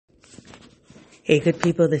Hey, good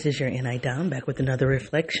people, this is your N.I. Dom back with another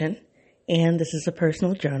reflection. And this is a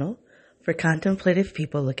personal journal for contemplative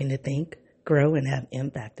people looking to think, grow, and have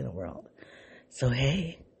impact in the world. So,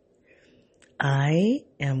 hey, I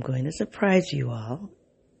am going to surprise you all,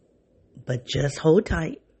 but just hold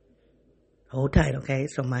tight. Hold tight, okay?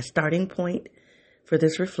 So, my starting point for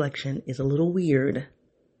this reflection is a little weird.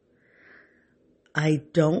 I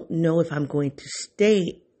don't know if I'm going to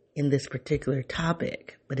stay in this particular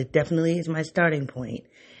topic, but it definitely is my starting point,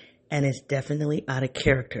 and it's definitely out of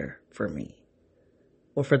character for me,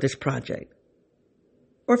 or for this project,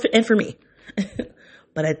 and for me.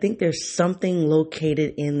 But I think there's something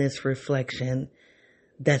located in this reflection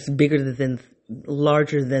that's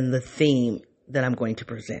larger than the theme that I'm going to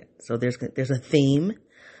present. So there's a theme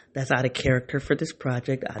that's out of character for this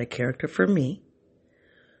project, out of character for me.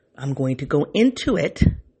 I'm going to go into it,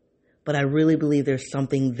 but I really believe there's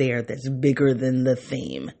something there that's bigger than the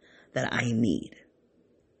theme that I need.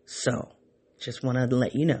 So, just wanted to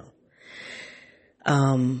let you know.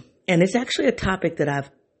 And it's actually a topic that I've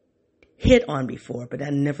hit on before, but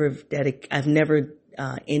I've never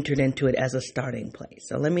entered into it as a starting place.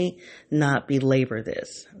 So let me not belabor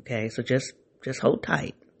this. Okay, so just hold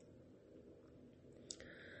tight.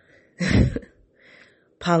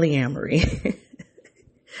 Polyamory.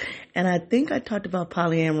 And I think I talked about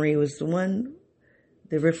polyamory was the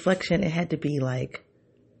reflection, it had to be like,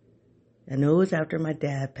 I know it was after my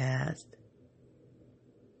dad passed.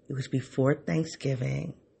 It was before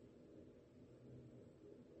Thanksgiving.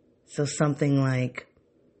 So something like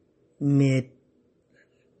mid-October,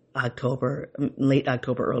 late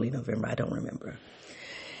October, early November, I don't remember.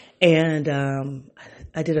 And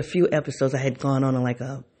I did a few episodes. I had gone on like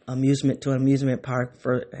a amusement park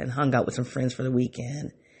and hung out with some friends for the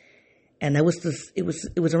weekend. And it was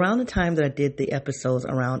around the time that I did the episodes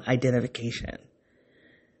around identification.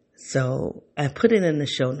 So I put it in the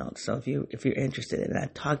show notes. So if you're interested in it, I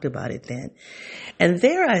talked about it then. And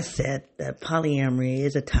there I said that polyamory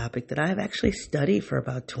is a topic that I've actually studied for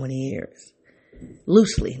about 20 years.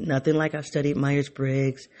 Loosely. Nothing like I've studied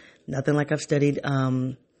Myers-Briggs. Nothing like I've studied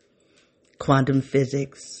quantum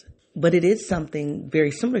physics. But it is something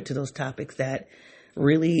very similar to those topics that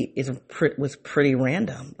really was pretty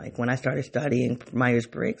random. Like when I started studying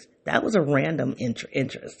Myers-Briggs, that was a random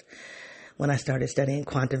interest. When I started studying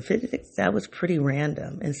quantum physics, that was pretty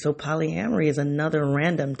random. And so polyamory is another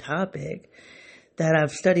random topic that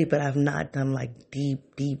I've studied, but I've not done like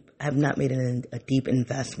I've not made a deep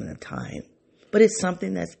investment of time. But it's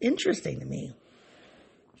something that's interesting to me.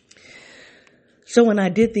 So when I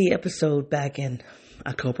did the episode back in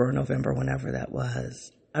October or November, whenever that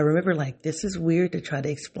was, I remember like, this is weird to try to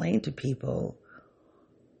explain to people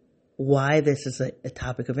why this is a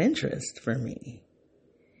topic of interest for me.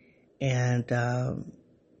 And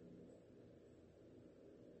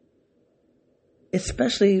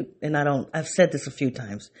especially, and I've said this a few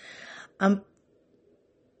times, I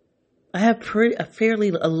have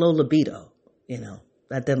a low libido, you know.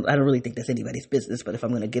 I don't really think that's anybody's business, but if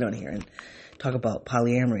I'm going to get on here and talk about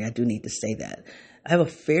polyamory, I do need to say that. I have a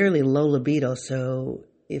fairly low libido, so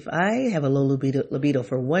if I have a low libido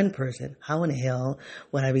for one person, how in the hell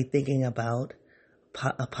would I be thinking about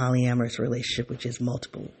a polyamorous relationship, which is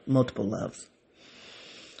multiple loves?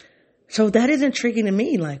 So that is intriguing to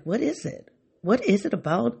me. Like, what is it? What is it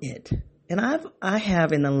about it? And I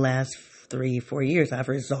have in the last 3-4 years, I've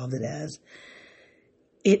resolved it as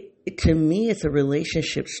to me, it's a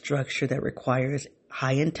relationship structure that requires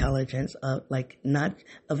high intelligence, not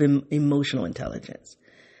of emotional intelligence.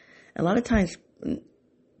 A lot of times,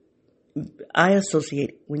 I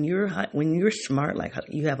associate when you're smart, like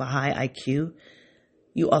you have a high IQ,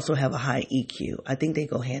 you also have a high EQ. I think they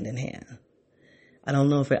go hand in hand. I don't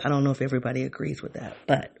know if everybody agrees with that,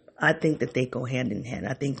 but I think that they go hand in hand.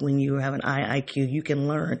 I think when you have an high IQ, you can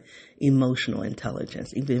learn emotional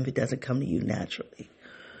intelligence, even if it doesn't come to you naturally.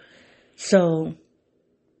 So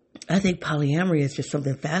I think polyamory is just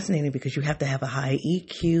something fascinating because you have to have a high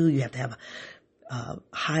EQ, you have to have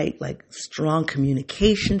high, strong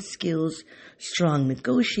communication skills, strong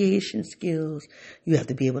negotiation skills. You have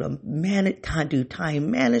to be able to do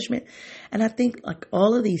time management. And I think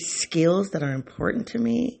all of these skills that are important to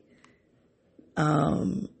me,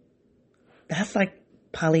 that's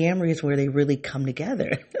polyamory is where they really come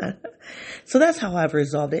together. So that's how I've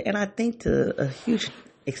resolved it. And I think to a huge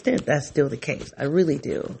extent, that's still the case. I really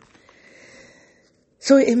do.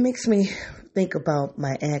 So it makes me think about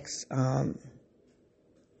my ex, my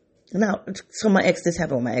ex, this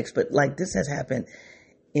happened with my ex, but this has happened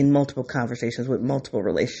in multiple conversations with multiple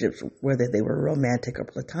relationships, whether they were romantic or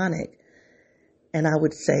platonic. And I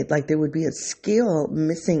would say, like, there would be a skill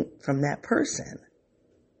missing from that person.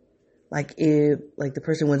 Like, if, like, the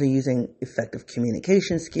person wasn't using effective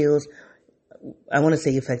communication skills, I want to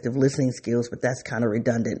say effective listening skills, but that's kind of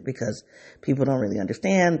redundant because people don't really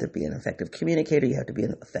understand. To be an effective communicator, you have to be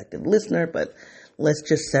an effective listener, but let's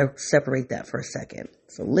just separate that for a second.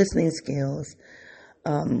 So listening skills.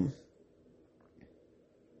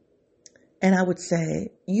 And I would say,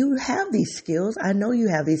 you have these skills. I know you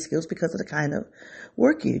have these skills because of the kind of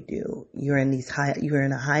work you do. You're in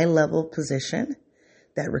a high level position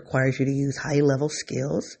that requires you to use high level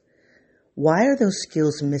skills. Why are those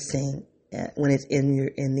skills missing when it's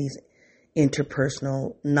in these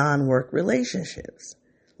interpersonal non-work relationships?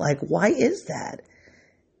 Like, why is that?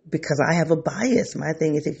 Because I have a bias. My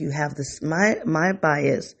thing is, if you have this, my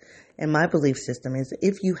bias and my belief system is,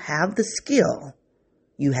 if you have the skill,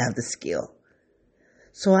 you have the skill.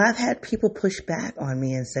 So I've had people push back on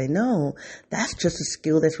me and say, no, that's just a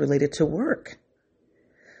skill that's related to work.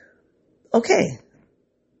 Okay.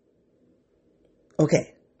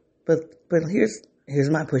 But here's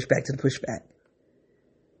my pushback to the pushback.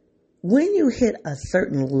 When you hit a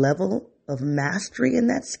certain level of mastery in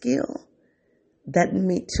that skill,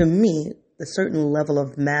 to me, the certain level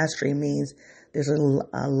of mastery means there's a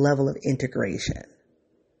level of integration.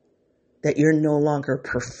 That you're no longer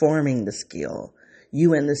performing the skill.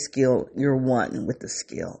 You and the skill, you're one with the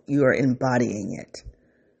skill. You are embodying it.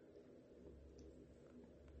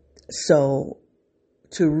 So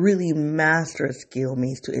to really master a skill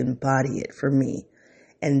means to embody it for me.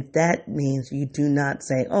 And that means you do not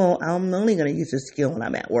say, oh, I'm only going to use this skill when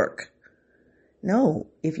I'm at work.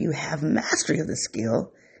 No, if you have mastery of the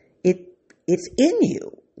skill, it's in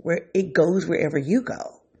you, where it goes wherever you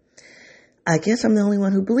go. I guess I'm the only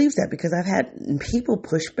one who believes that because I've had people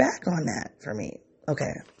push back on that for me.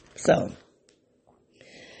 Okay, so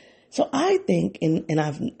I think, and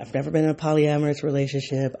I've never been in a polyamorous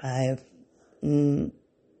relationship. I've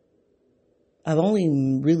only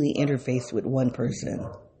really interfaced with one person.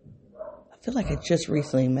 I feel like I just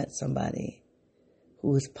recently met somebody who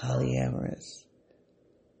was polyamorous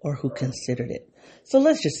or who considered it. So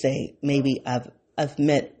let's just say maybe I've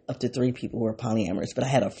met up to 3 people who are polyamorous, but I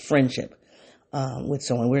had a friendship with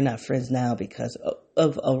someone. We're not friends now because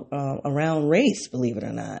of around race, believe it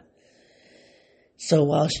or not.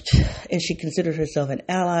 So she considered herself an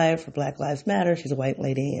ally for Black Lives Matter. She's a white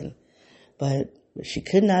lady, but she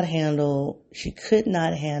could not handle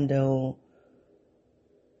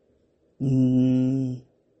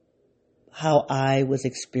how I was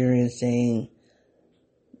experiencing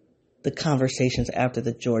the conversations after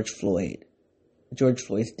the George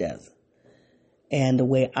Floyd's death, and the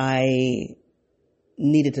way I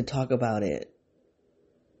needed to talk about it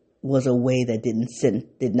was a way that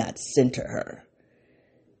did not center her.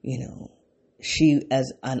 You know, she,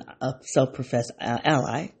 as a self-professed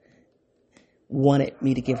ally, wanted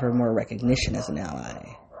me to give her more recognition as an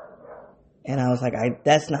ally. And I was like,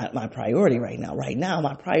 that's not my priority right now. Right now,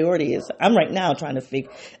 my priority is, I'm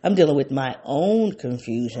dealing with my own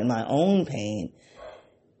confusion, my own pain.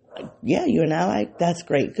 Yeah, you're an ally? That's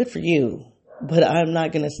great. Good for you. But I'm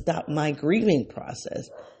not going to stop my grieving process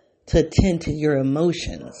to attend to your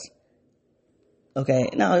emotions. Okay.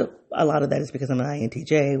 Now, a lot of that is because I'm an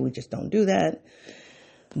INTJ. We just don't do that.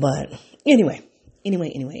 But anyway,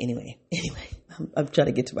 I'm trying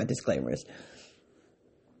to get to my disclaimers.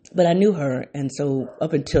 But I knew her. And so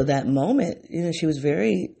up until that moment, she was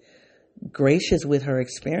very gracious with her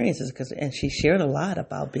experiences and she shared a lot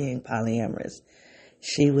about being polyamorous.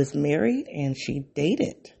 She was married and she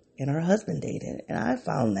dated, and her husband dated. And I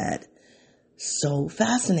found that so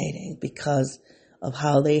fascinating because of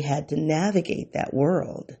how they had to navigate that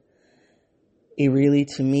world. It really,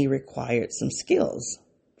 to me, required some skills,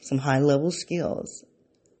 some high-level skills,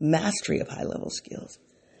 mastery of high-level skills.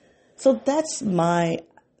 So that's my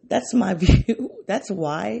view. That's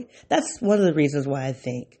one of the reasons why I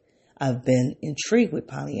think I've been intrigued with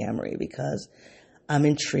polyamory, because I'm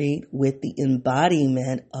intrigued with the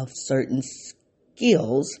embodiment of certain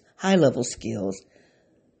skills, high-level skills,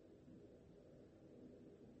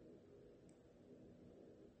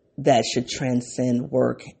 that should transcend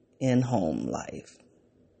work and home life.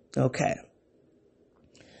 Okay.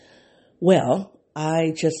 Well,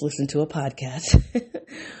 I just listened to a podcast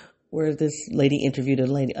where this lady interviewed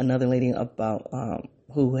another lady about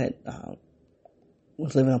who had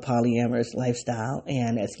was living a polyamorous lifestyle,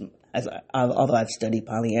 and although I've studied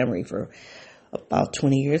polyamory for about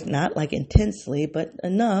 20 years, not like intensely, but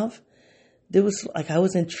enough, I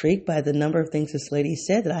was intrigued by the number of things this lady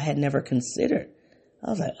said that I had never considered. I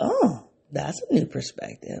was like, oh, that's a new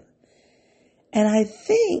perspective. And I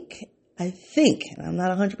think I think, and I'm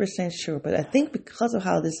not 100% sure, but I think because of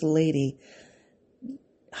how this lady,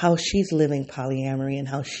 how she's living polyamory and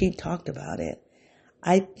how she talked about it,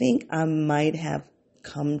 I think I might have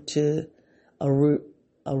come to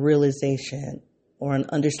a realization or an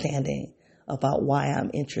understanding about why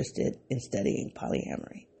I'm interested in studying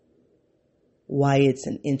polyamory. Why it's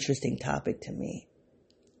an interesting topic to me,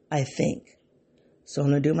 I think. So I'm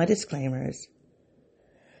going to do my disclaimers.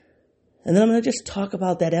 And then I'm going to just talk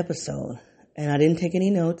about that episode. And I didn't take any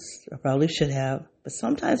notes. I probably should have. But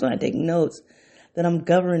sometimes when I take notes, then I'm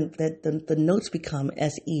governed, that the notes become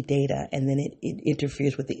SE data, and then it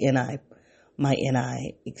interferes with the my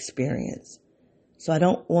NI experience. So I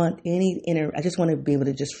don't want I just want to be able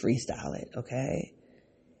to just freestyle it, okay?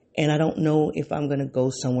 And I don't know if I'm going to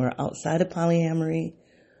go somewhere outside of polyamory,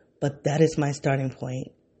 but that is my starting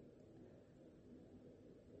point.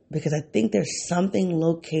 Because I think there's something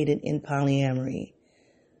located in polyamory,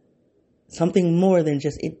 something more than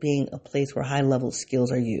just it being a place where high-level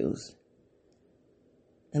skills are used.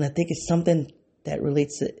 And I think it's something that it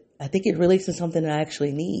relates to something that I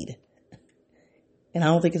actually need. And I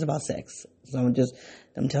don't think it's about sex. So I'm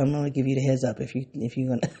going to give you the heads up if you're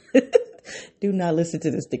going to do not listen to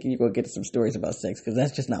this thinking you're going to get some stories about sex, because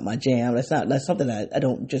that's just not my jam. That's something that I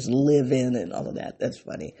don't just live in and all of that. That's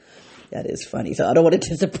funny. That is funny. So I don't want to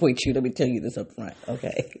disappoint you. Let me tell you this up front,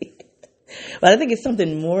 okay? But I think it's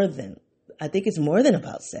it's more than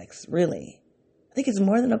about sex, really. I think it's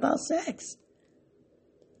more than about sex.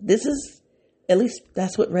 At least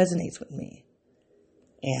that's what resonates with me.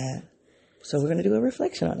 And so we're going to do a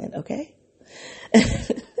reflection on it, okay?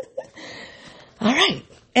 All right.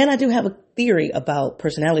 And I do have a theory about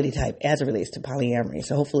personality type as it relates to polyamory.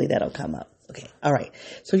 So hopefully that'll come up. Okay. All right.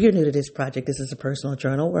 So if you're new to this project, this is a personal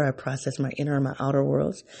journal where I process my inner and my outer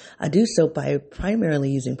worlds. I do so by primarily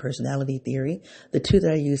using personality theory. The two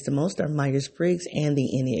that I use the most are Myers-Briggs and the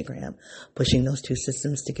Enneagram. Pushing those two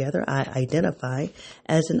systems together, I identify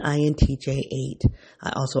as an INTJ8.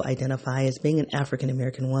 I also identify as being an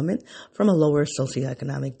African-American woman from a lower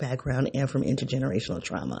socioeconomic background and from intergenerational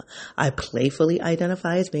trauma. I playfully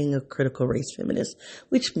identify as being a critical race feminist,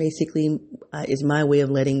 which basically is my way of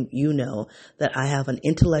letting you know that I have an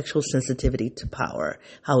intellectual sensitivity to power,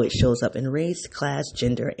 how it shows up in race, class,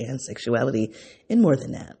 gender, and sexuality, and more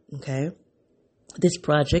than that, okay? This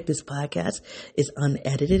podcast is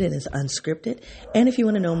unedited and is unscripted. And if you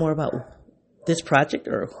want to know more about this project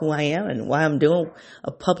or who I am and why I'm doing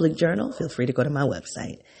a public journal, feel free to go to my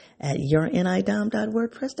website at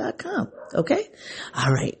yournidom.wordpress.com, okay?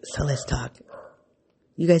 All right, so let's talk.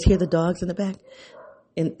 You guys hear the dogs in the back?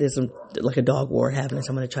 And there's like a dog war happening, so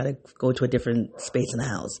I'm going to try to go to a different space in the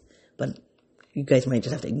house. But you guys might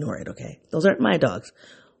just have to ignore it, okay? Those aren't my dogs.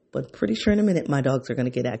 But pretty sure in a minute my dogs are going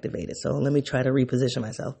to get activated. So let me try to reposition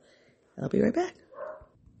myself. I'll be right back.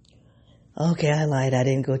 Okay, I lied. I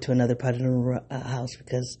didn't go to another part of the house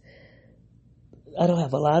because I don't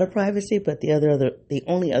have a lot of privacy, but the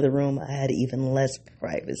only other room I had even less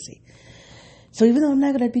privacy. So even though I'm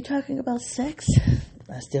not going to be talking about sex,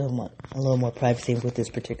 I still want a little more privacy with this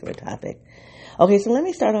particular topic. Okay, so let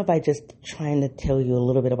me start off by just trying to tell you a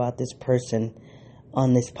little bit about this person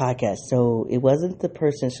on this podcast. So it wasn't the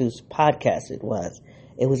person whose podcast it was.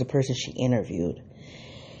 It was a person she interviewed.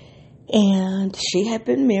 And she had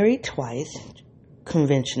been married twice,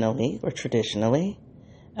 conventionally or traditionally.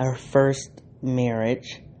 Her first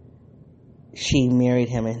marriage, she married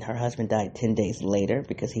him and her husband died 10 days later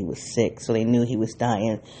because he was sick. So they knew he was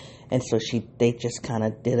dying. And so they just kind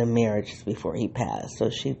of did a marriage before he passed. So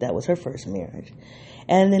that was her first marriage.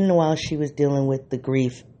 And then while she was dealing with the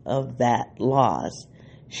grief of that loss,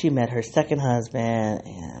 she met her second husband,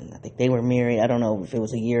 and I think they were married. I don't know if it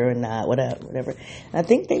was a year or not, whatever. I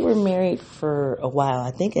think they were married for a while.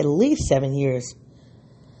 I think at least 7 years.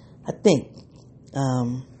 I think.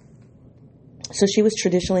 So she was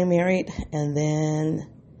traditionally married, and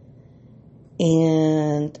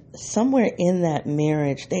somewhere in that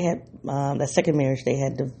marriage, they had that second marriage. They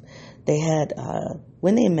had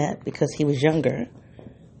when they met, because he was younger.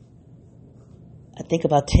 I think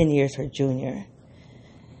about 10 years her junior.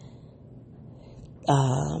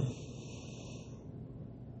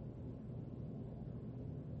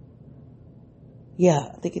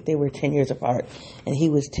 I think they were 10 years apart, and he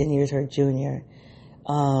was 10 years her junior.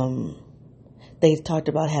 They talked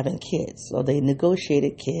about having kids, so they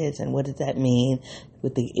negotiated kids, and what did that mean?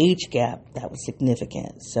 With the age gap, that was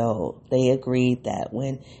significant. So they agreed that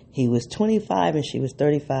when he was 25 and she was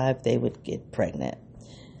 35, they would get pregnant.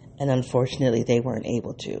 And unfortunately, they weren't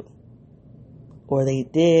able to. Or they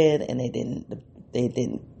did, and they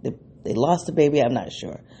lost the baby, I'm not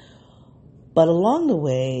sure. But along the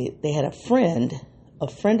way, they had a friend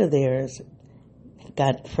of theirs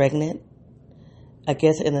got pregnant, I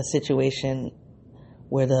guess in a situation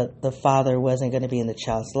where the father wasn't going to be in the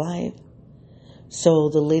child's life. So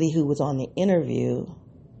the lady who was on the interview,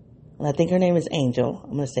 and I think her name is Angel,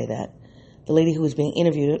 I'm going to say that. The lady who was being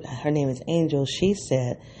interviewed, her name is Angel, she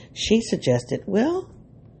suggested, well,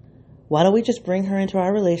 why don't we just bring her into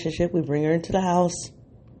our relationship? We bring her into the house.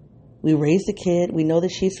 We raise the kid. We know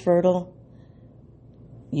that she's fertile.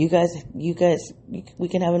 You guys, we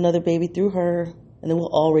can have another baby through her, and then we'll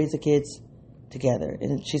all raise the kids together.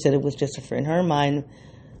 And she said it was just in her mind,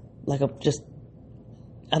 like I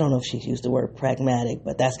don't know if she used the word pragmatic,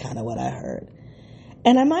 but that's kind of what I heard.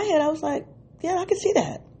 And in my head, I was like, yeah, I can see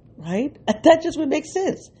that, right? That just would make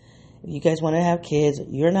sense. If you guys want to have kids,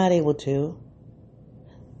 you're not able to.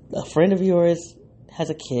 A friend of yours has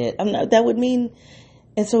a kid. That would mean.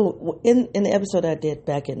 And so in the episode I did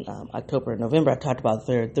back in October and November, I talked about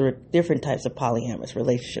there are different types of polyamorous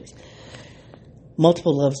relationships.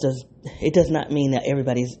 Multiple loves does not mean that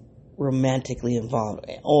everybody's romantically involved,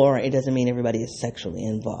 or it doesn't mean everybody is sexually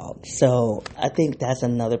involved. So I think that's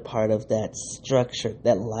another part of that structure,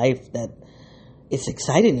 that life, that it's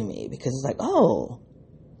exciting to me, because it's like, oh,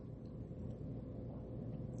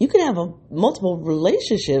 you can have multiple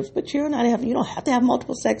relationships, but you don't have to have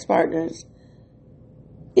multiple sex partners.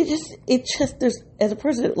 It just there's, as a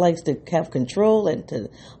person that likes to have control and to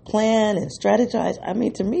plan and strategize, I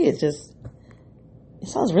mean, to me, it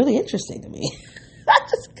sounds really interesting to me. I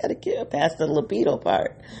just gotta get past the libido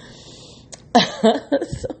part.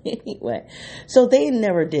 So anyway, so they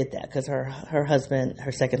never did that, because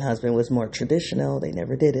her second husband was more traditional. They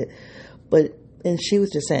never did it. And she was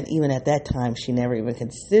just saying, even at that time, she never even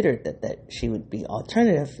considered that she would be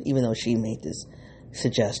alternative, even though she made this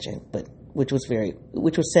suggestion, which was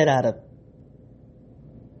set out of,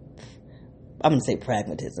 I'm going to say,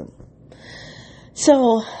 pragmatism.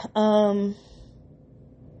 So,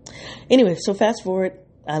 anyway, so fast forward,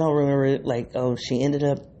 I don't remember, she ended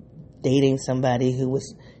up dating somebody who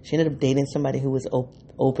was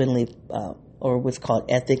openly, or what's called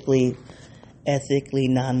ethically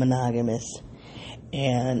non-monogamous.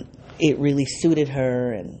 And it really suited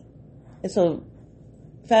her. And so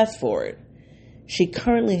fast forward, she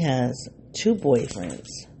currently has 2 boyfriends.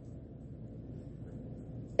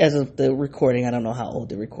 As of the recording, I don't know how old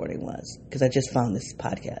the recording was, because I just found this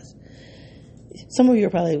podcast. Some of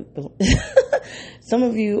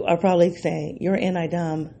you are probably saying, you're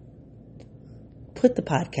anti-dom, put the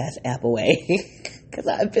podcast app away. Because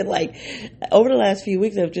I've been over the last few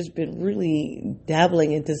weeks, I've just been really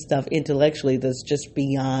dabbling into stuff intellectually that's just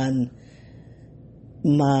beyond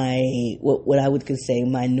what I would say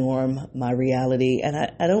my norm, my reality. And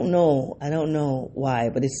I don't know why,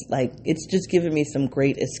 but it's just given me some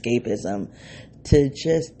great escapism to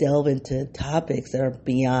just delve into topics that are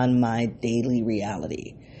beyond my daily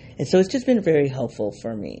reality. And so it's just been very helpful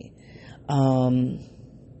for me.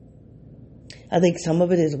 I think some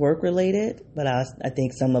of it is work related, but I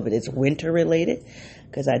think some of it is winter related,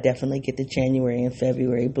 because I definitely get the January and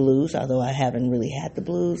February blues, although I haven't really had the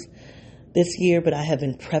blues this year, but I have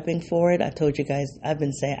been prepping for it. I told you guys, I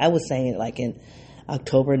was saying it in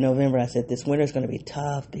October and November. I said, this winter is going to be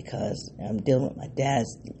tough because I'm dealing with my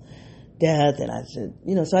dad's death. And I said,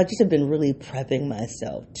 so I just have been really prepping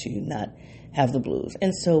myself to not have the blues.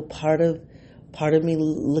 And so part of me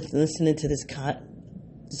listening to this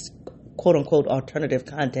quote unquote alternative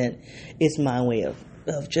content is my way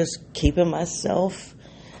of just keeping myself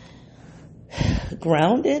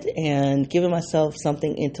grounded and giving myself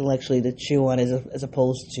something intellectually to chew on, as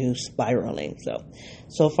opposed to spiraling.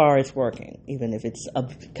 So far it's working, even if it's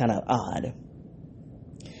kind of odd.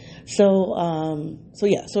 So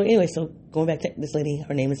anyway, going back to this lady,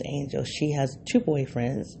 her name is Angel. She has 2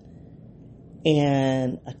 boyfriends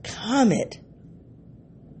and a comet.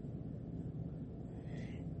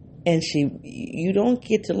 And you don't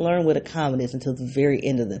get to learn what a comet is until the very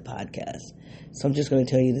end of the podcast. So I'm just going to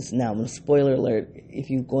tell you this now. I'm going to spoiler alert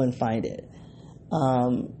if you go and find it.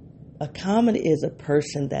 A comet is a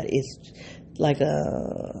person that is like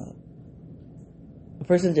a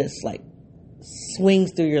person just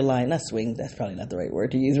swings through your line. Not swings, that's probably not the right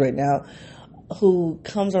word to use right now. Who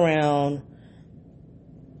comes around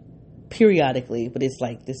periodically, but it's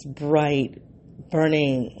like this bright,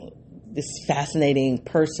 burning, this fascinating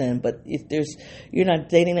person. But if you're not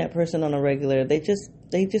dating that person on a regular, they just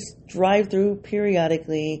drive through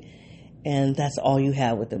periodically, and that's all you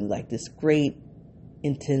have with them, like this great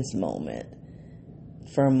intense moment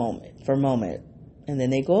for a moment, and then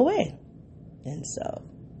they go away, and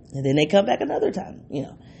then they come back another time,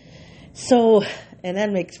 So And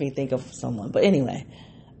that makes me think of someone. But anyway,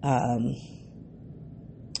 so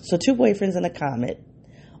 2 boyfriends and a comet.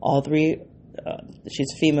 All 3,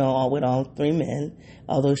 she's female, all with all 3 men.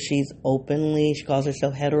 Although she calls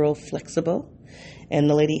herself hetero-flexible. And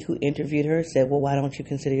the lady who interviewed her said, well, why don't you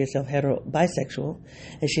consider yourself bisexual?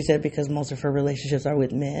 And she said because most of her relationships are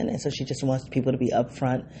with men, and so she just wants people to be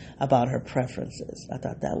upfront about her preferences. I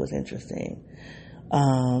thought that was interesting.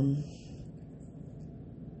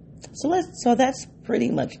 So that's pretty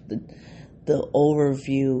much the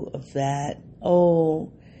overview of that.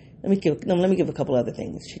 Oh, let me give a couple other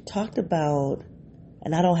things. She talked about,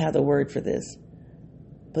 and I don't have the word for this,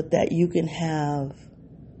 but that you can have.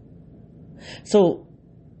 So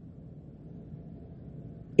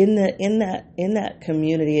in that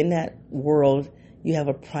community, in that world, you can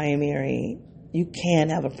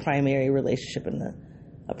have a primary relationship and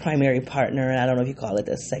a primary partner, and I don't know if you call it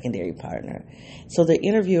a secondary partner. So the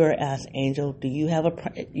interviewer asked Angel, you have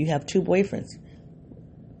 2 boyfriends.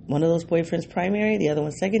 One of those boyfriends primary, the other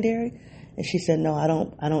one secondary? And she said, no, I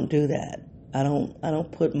don't do that. I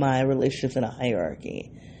don't put my relationships in a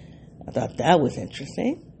hierarchy. I thought that was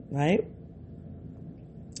interesting, right?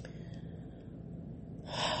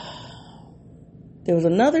 There was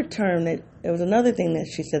another thing that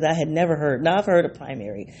she said that I had never heard. Now I've heard of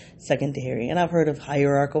primary, secondary, and I've heard of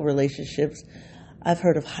hierarchical relationships. I've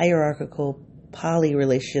heard of hierarchical poly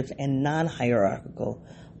relationships and non-hierarchical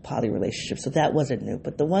poly relationships. So that wasn't new.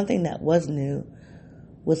 But the one thing that was new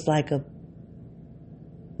was like a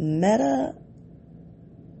meta.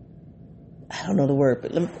 I don't know the word,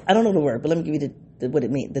 but let me give you what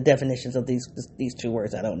it means, the definitions of these 2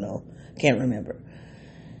 words. I don't know. Can't remember.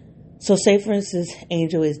 So say, for instance,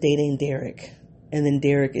 Angel is dating Derek, and then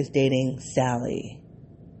Derek is dating Sally.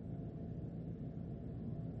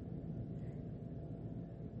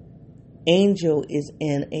 Angel is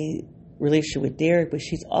in a relationship with Derek, but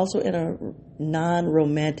she's also in a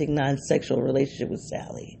non-romantic, non-sexual relationship with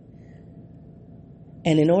Sally.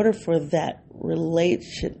 And in order for that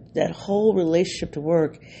whole relationship to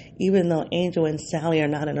work, even though Angel and Sally are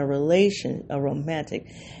not in a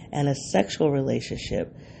romantic and a sexual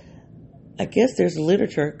relationship, I guess there's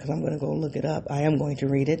literature, because I'm going to go look it up. I am going to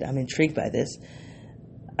read it. I'm intrigued by this.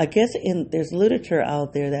 I guess there's literature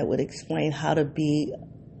out there that would explain how to be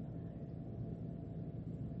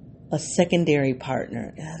a secondary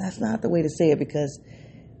partner. That's not the way to say it, because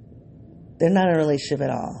they're not in a relationship at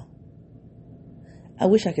all. I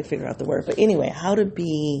wish I could figure out the word. But anyway, how to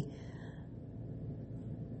be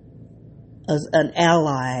an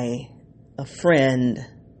ally, a friend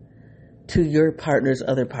to your partner's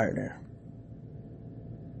other partner.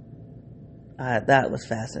 That was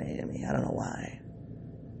fascinating to me. I don't know why.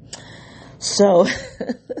 So,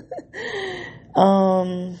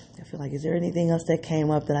 I feel like, is there anything else that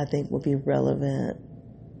came up that I think would be relevant?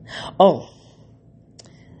 Oh,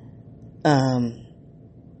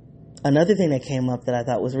 another thing that came up that I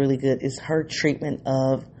thought was really good is her treatment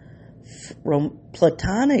of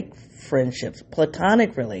platonic friendships,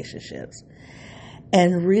 platonic relationships,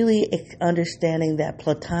 and really understanding that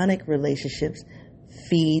platonic relationships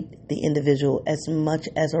feed the individual as much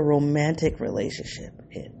as a romantic relationship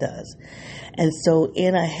it does. And so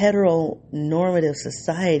in a heteronormative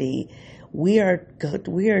society, we are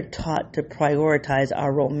taught to prioritize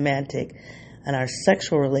our romantic and our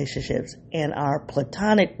sexual relationships, and our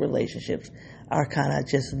platonic relationships are kind of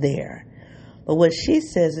just there. But what she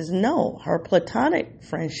says is no, her platonic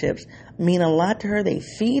friendships mean a lot to her. They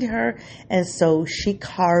feed her. And so she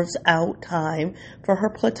carves out time for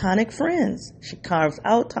her platonic friends. She carves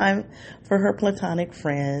out time for her platonic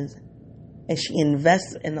friends, and she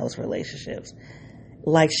invests in those relationships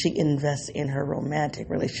like she invests in her romantic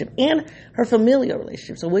relationship and her familial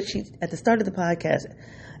relationship. So what she, at the start of the podcast,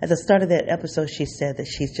 at the start of that episode, she said that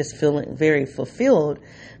she's just feeling very fulfilled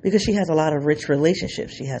because she has a lot of rich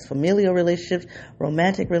relationships. She has familial relationships,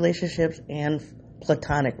 romantic relationships, and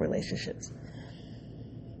platonic relationships.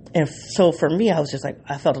 And so for me, I was just like,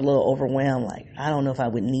 I felt a little overwhelmed. Like, I don't know if I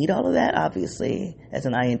would need all of that, obviously, as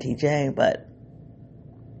an INTJ, but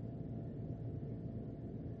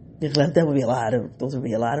those would be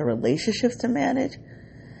a lot of relationships to manage.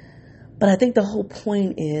 But I think the whole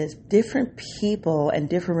point is different people and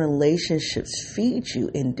different relationships feed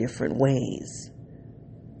you in different ways.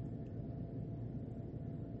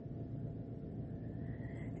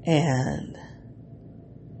 And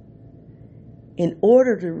in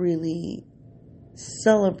order to really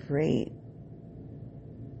celebrate,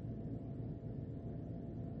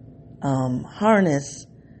 harness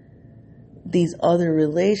these other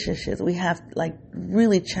relationships, we have like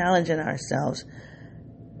really challenging ourselves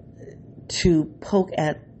to poke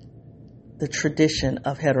at the tradition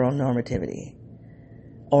of heteronormativity,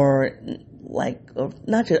 or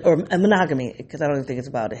monogamy, because I don't think it's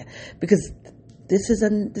about it. Because this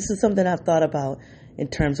is something I've thought about in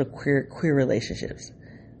terms of queer relationships,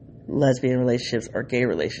 lesbian relationships or gay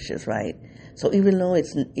relationships, right? So even though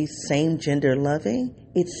it's same gender loving,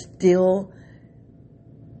 it's still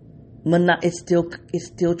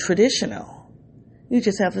traditional. You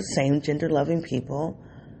just have the same gender loving people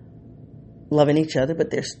loving each other, but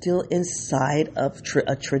they're still inside of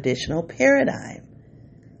a traditional paradigm.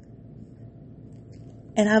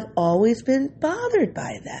 And I've always been bothered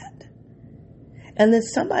by that. And then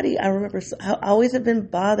I always have been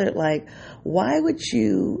bothered, like, why would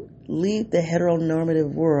you leave the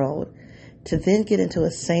heteronormative world to then get into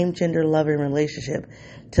a same gender loving relationship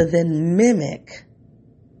to then mimic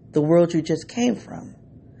the world you just came from?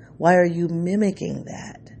 Why are you mimicking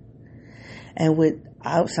that? And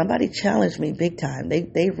somebody challenged me big time.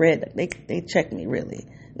 They checked me really.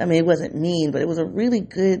 I mean, it wasn't mean, but it was a really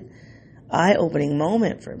good eye-opening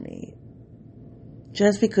moment for me.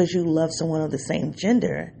 Just because you love someone of the same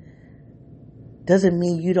gender doesn't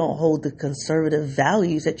mean you don't hold the conservative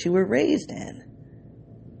values that you were raised in.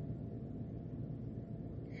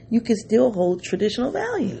 You can still hold traditional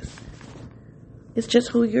values. It's just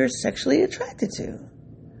who you're sexually attracted to.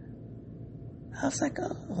 I was like,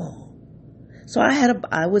 oh. So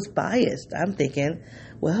I was biased. I'm thinking,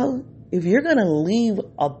 well, if you're going to leave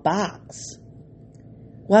a box,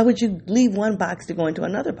 why would you leave one box to go into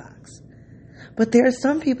another box? But there are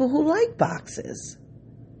some people who like boxes.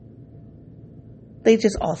 They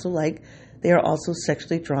are also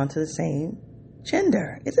sexually drawn to the same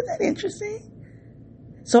gender. Isn't that interesting?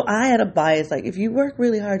 So I had a bias, like, if you work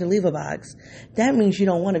really hard to leave a box, that means you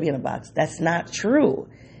don't want to be in a box. That's not true.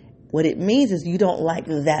 What it means is you don't like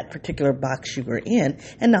that particular box you were in,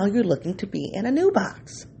 and now you're looking to be in a new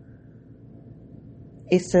box.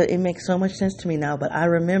 It makes so much sense to me now, but I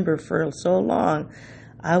remember for so long,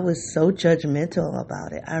 I was so judgmental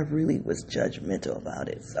about it. I really was judgmental about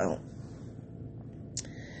it.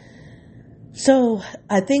 So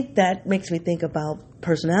I think that makes me think about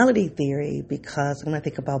personality theory, because when I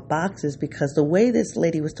think about boxes, because the way this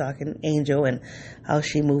lady was talking, Angel, and how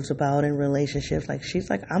she moves about in relationships, like, she's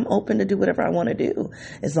like, I'm open to do whatever I want to do,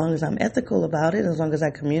 as long as I'm ethical about it, as long as I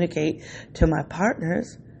communicate to my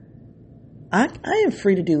partners. I am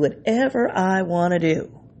free to do whatever I want to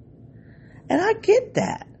do. And I get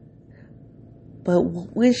that. But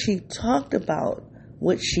when she talked about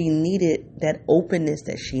what she needed, that openness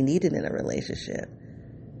that she needed in a relationship,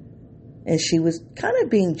 and she was kind of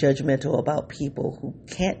being judgmental about people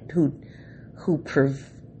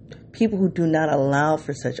people who do not allow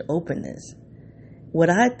for such openness. What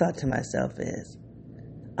I thought to myself is,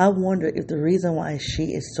 I wonder if the reason why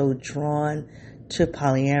she is so drawn to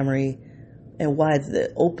polyamory and why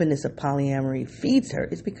the openness of polyamory feeds her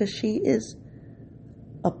is because she is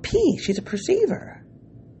she's a perceiver.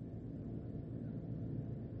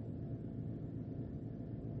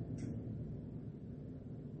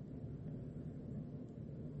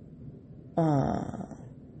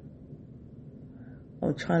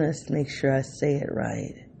 I'm trying to make sure I say it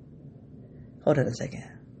right. Hold on a second.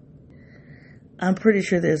 I'm pretty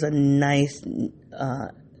sure there's a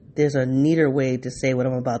neater way to say what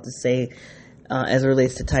I'm about to say as it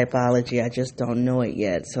relates to typology. I just don't know it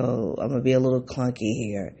yet, so I'm going to be a little clunky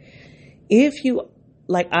here.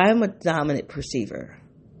 I'm a dominant perceiver,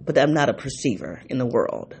 but I'm not a perceiver in the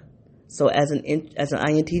world. So as an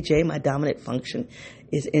INTJ, my dominant function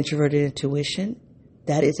is introverted intuition.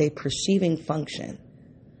 That is a perceiving function.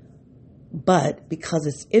 But because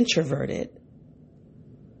it's introverted,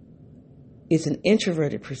 it's an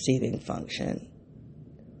introverted perceiving function,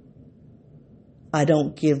 I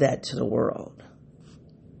don't give that to the world.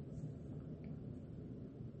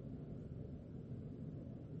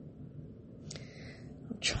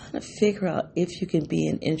 I'm trying to figure out if you can be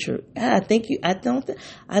an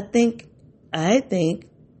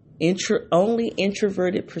only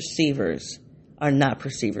introverted perceivers are not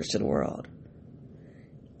perceivers to the world.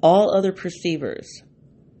 All other perceivers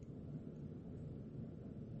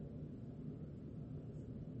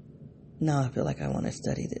now I feel like I want to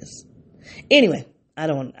study this. Anyway,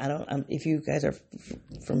 if you guys are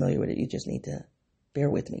familiar with it, you just need to bear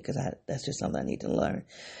with me, because that's just something I need to learn.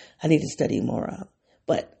 I need to study more of.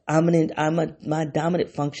 But my dominant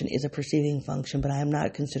function is a perceiving function, but I am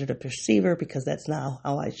not considered a perceiver because that's not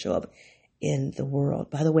how I show up in the world.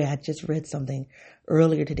 By the way, I just read something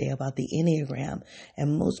earlier today about the Enneagram,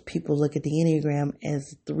 and most people look at the Enneagram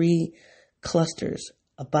as 3 clusters: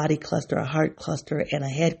 a body cluster, a heart cluster, and a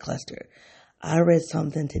head cluster. I read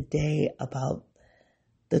something today about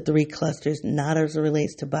the three clusters, not as it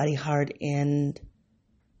relates to body, heart, and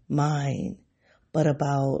mind, but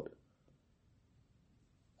about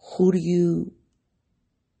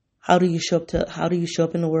how do you show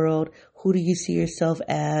up in the world? Who do you see yourself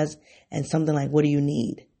as? And something like, what do you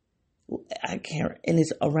need? And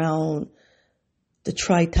it's around the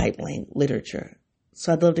tri-type literature.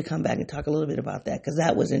 So I'd love to come back and talk a little bit about that because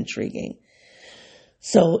that was intriguing.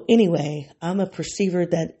 So anyway, I'm a perceiver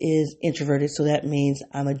that is introverted. So that means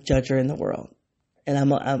I'm a judger in the world.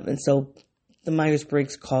 And so the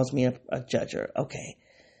Myers-Briggs calls me a judger. Okay.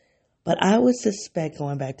 But I would suspect,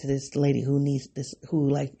 going back to this lady who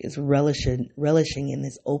is relishing in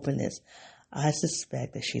this openness, I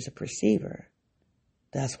suspect that she's a perceiver.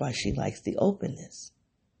 That's why she likes the openness.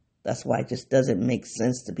 That's why it just doesn't make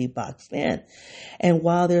sense to be boxed in. And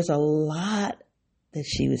while there's a lot that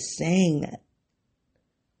she was saying that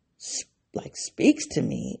speaks to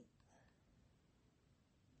me,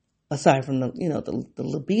 aside from the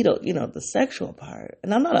libido, the sexual part,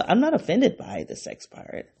 and I'm not offended by the sex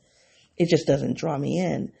part. It just doesn't draw me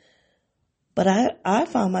in. But I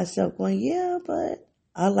found myself going, yeah, but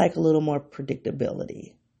I like a little more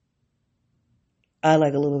predictability. I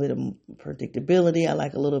like a little bit of predictability. I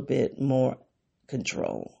like a little bit more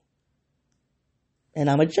control. And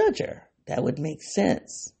I'm a judger. That would make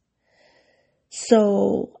sense.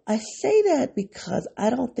 So I say that because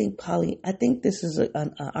I don't think I think this is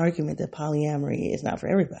an argument that polyamory is not for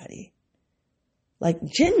everybody.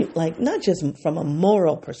 Not just from a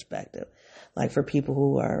moral perspective, like for people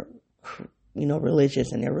who are,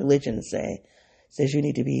 religious and their religion says you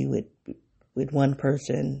need to be with one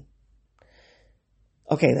person.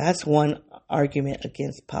 Okay, that's one argument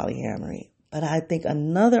against polyamory. But I think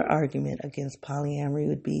another argument against polyamory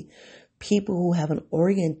would be people who have an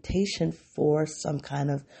orientation for some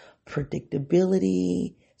kind of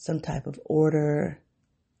predictability, some type of order,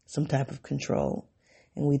 some type of control.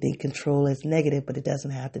 And we think control is negative, but it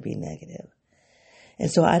doesn't have to be negative.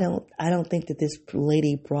 And so I don't think that this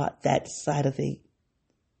lady brought that side of the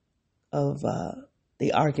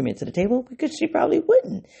argument to the table, because she probably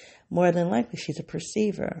wouldn't. More than likely, she's a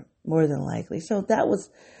perceiver. More than likely. So that was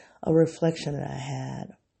a reflection that I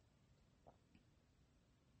had.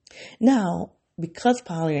 Now, because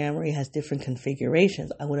polyamory has different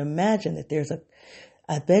configurations, I would imagine that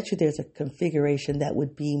I bet you there's a configuration that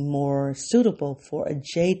would be more suitable for a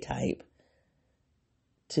J-type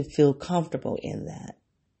to feel comfortable in that.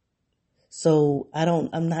 So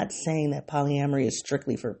I'm not saying that polyamory is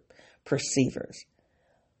strictly for perceivers.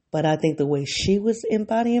 But I think the way she was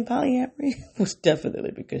embodying polyamory was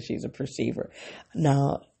definitely because she's a perceiver.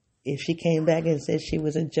 Now, if she came back and said she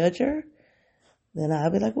was a judger, then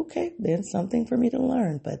I'd be like, okay, there's something for me to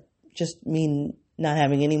learn. But just me not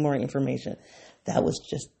having any more information, that was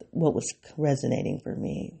just what was resonating for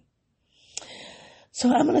me.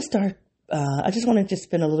 So I'm going to start. I just want to just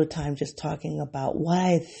spend a little time just talking about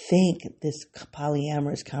why I think this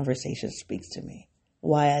polyamorous conversation speaks to me.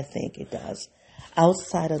 Why I think it does.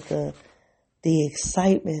 Outside of the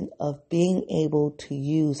excitement of being able to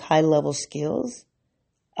use high-level skills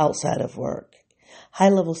outside of work,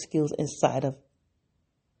 high-level skills inside of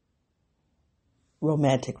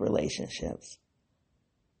romantic relationships.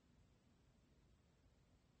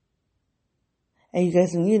 And you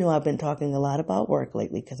guys, I've been talking a lot about work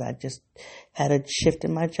lately because I just had a shift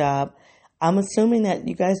in my job. I'm assuming that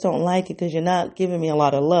you guys don't like it because you're not giving me a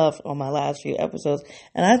lot of love on my last few episodes.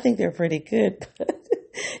 And I think they're pretty good.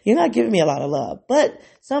 You're not giving me a lot of love. But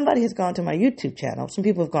somebody has gone to my YouTube channel. Some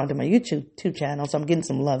people have gone to my YouTube channel. So I'm getting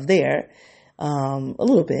some love there a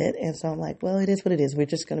little bit. And so I'm like, well, it is what it is. We're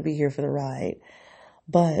just going to be here for the ride.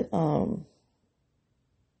 But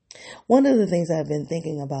one of the things I've been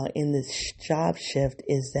thinking about in this job shift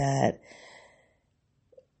is that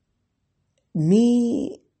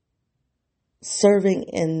me serving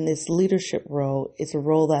in this leadership role is a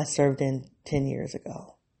role that I served in 10 years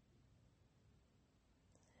ago.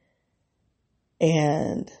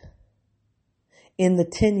 And in the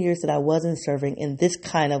 10 years that I wasn't serving in this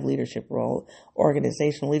kind of leadership role,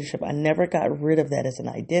 organizational leadership, I never got rid of that as an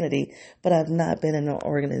identity, but I've not been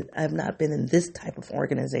in this type of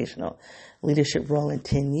organizational leadership role in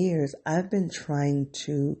 10 years. I've been trying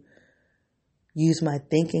to use my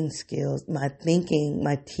thinking skills, my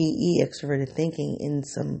TE, extroverted thinking, in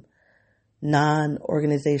some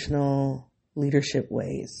non-organizational leadership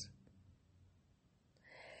ways.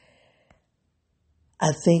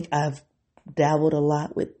 I think I've dabbled a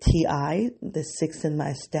lot with TI, the 6 in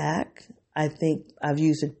my stack. I think I've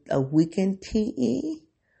used a weakened TE,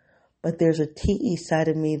 but there's a TE side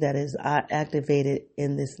of me that is activated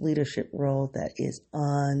in this leadership role that is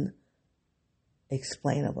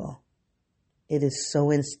explainable. It is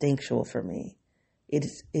so instinctual for me. It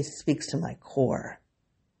speaks to my core.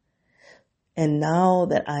 And now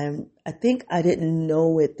that I think I didn't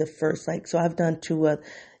know it the first, so I've done two,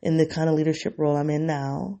 in the kind of leadership role I'm in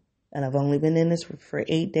now, and I've only been in this for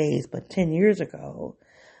 8 days, but 10 years ago,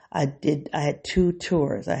 I had 2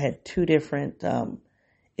 tours. I had 2 different,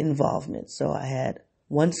 involvements. So I had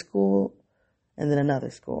one school and then another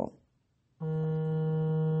school.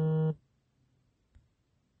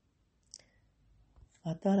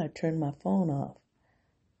 I thought I turned my phone off.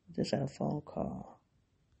 I just had a phone call.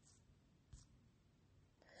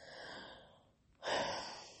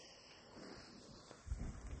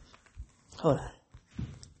 Hold on.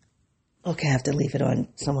 Okay, I have to leave it on.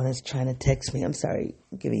 Someone is trying to text me. I'm sorry,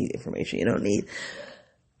 I'm giving you information you don't need.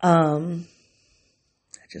 I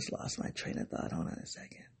just lost my train of thought. Hold on a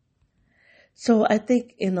second. So I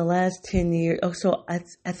think in the last 10 years,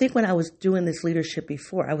 I think when I was doing this leadership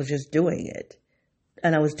before, I was just doing it.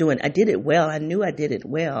 And I did it well. I knew I did it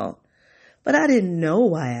well, but I didn't know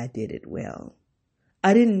why I did it well.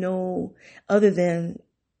 I didn't know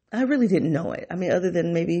I really didn't know it. I mean, other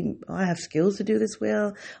than maybe, I have skills to do this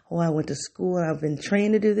well. I went to school and I've been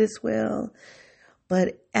trained to do this well.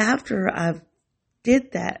 But after I've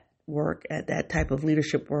did that work, at that type of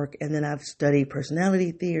leadership work, and then I've studied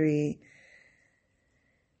personality theory,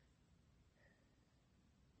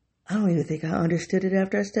 I don't even think I understood it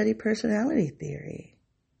after I studied personality theory.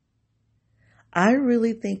 I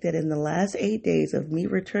really think that in the last 8 days of me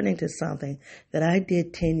returning to something that I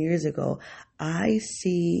did 10 years ago, I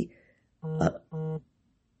see a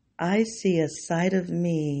side of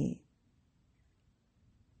me.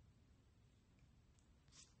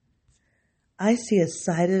 I see a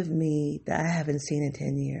side of me that I haven't seen in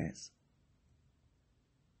 10 years.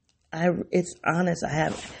 It's honest, I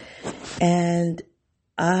haven't. And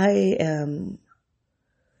I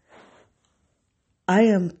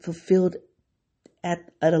am fulfilled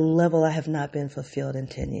at a level I have not been fulfilled in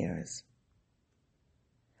 10 years.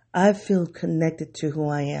 I feel connected to who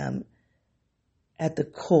I am at the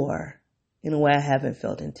core in a way I haven't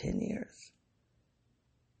felt in 10 years.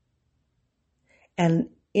 And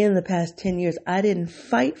in the past 10 years, I didn't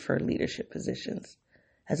fight for leadership positions.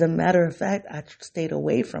 As a matter of fact, I stayed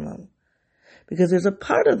away from them because there's a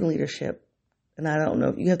part of leadership, and I don't know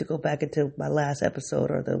if you have to go back into my last episode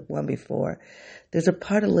or the one before. There's a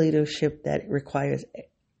part of leadership that requires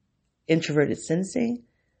introverted sensing,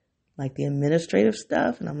 like the administrative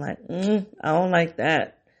stuff. And I'm like, I don't like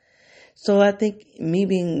that. So I think me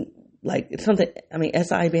being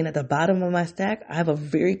SI being at the bottom of my stack, I have a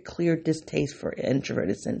very clear distaste for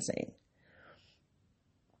introverted sensing.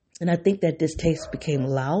 And I think that distaste became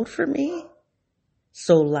loud for me.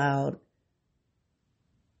 So loud.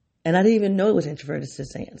 And I didn't even know it was introverted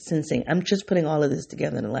sensing. I'm just putting all of this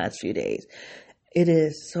together in the last few days. It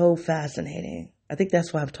is so fascinating. I think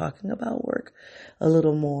that's why I'm talking about work a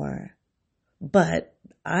little more. But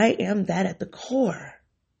I am that at the core.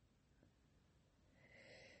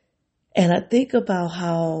 And I think about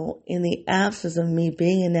how in the absence of me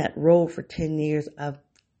being in that role for 10 years, I've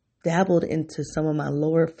dabbled into some of my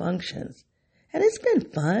lower functions. And it's been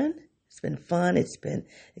fun. It's been fun. It's been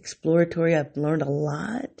exploratory. I've learned a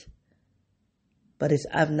lot. But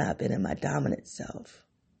I've not been in my dominant self.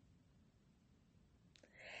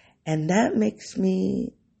 And that makes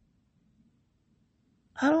me,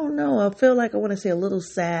 I don't know, I feel like I want to say a little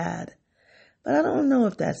sad. But I don't know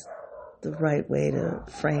if that's the right way to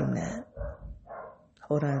frame that.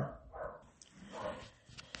 Hold on.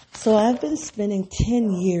 So I've been spending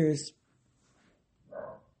 10 years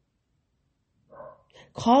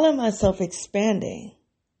calling myself expanding,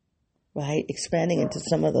 right? Expanding into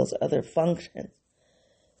some of those other functions.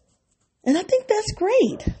 And I think that's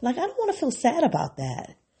great. I don't want to feel sad about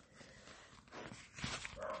that.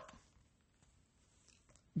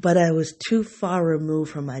 But I was too far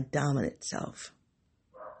removed from my dominant self.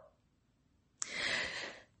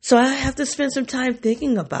 So I have to spend some time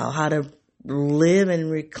thinking about how to live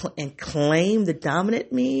and claim the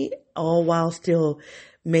dominant me, all while still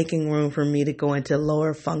making room for me to go into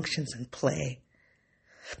lower functions and play.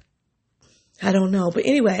 I don't know. But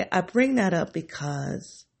anyway, I bring that up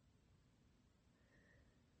because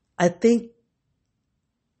I think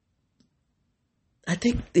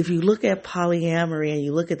if you look at polyamory and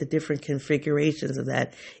you look at the different configurations of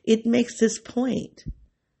that, it makes this point.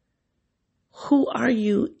 Who are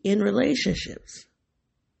you in relationships?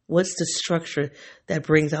 What's the structure that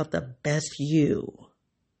brings out the best you?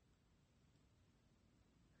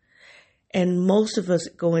 And most of us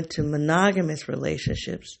go into monogamous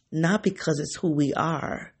relationships, not because it's who we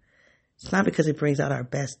are. It's not because it brings out our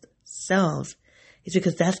best selves. It's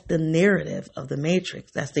because that's the narrative of the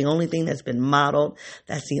Matrix. That's the only thing that's been modeled.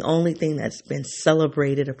 That's the only thing that's been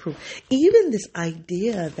celebrated, approved. Even this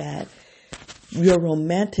idea that your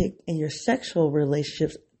romantic and your sexual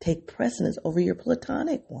relationships take precedence over your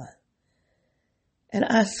platonic one. And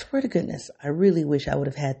I swear to goodness, I really wish I would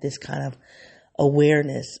have had this kind of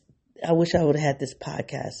awareness. I wish I would have had this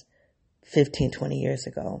podcast 15, 20 years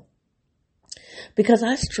ago. Because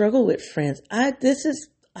I struggle with friends. I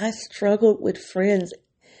struggled with friends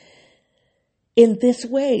in this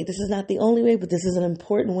way. This is not the only way, but this is an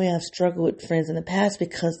important way I've struggled with friends in the past,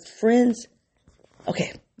 because friends,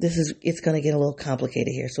 okay, it's going to get a little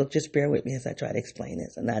complicated here. So just bear with me as I try to explain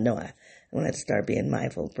this. And I know I want to start being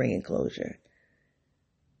mindful of bringing closure.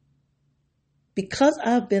 Because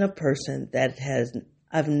I've been a person that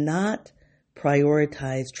I've not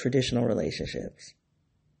prioritized traditional relationships.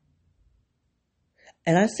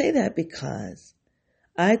 And I say that because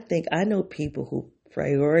I know people who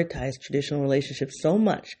prioritize traditional relationships so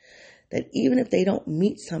much that even if they don't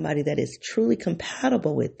meet somebody that is truly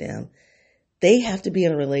compatible with them, they have to be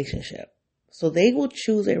in a relationship. So they will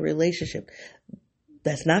choose a relationship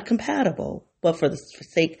that's not compatible, but for the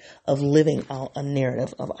sake of living out a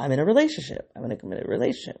narrative of I'm in a relationship. I'm in a committed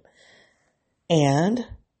relationship. And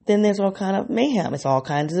then there's all kind of mayhem. It's all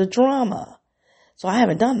kinds of drama. So I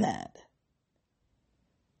haven't done that.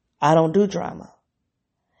 I don't do drama.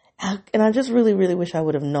 And I just really, really wish I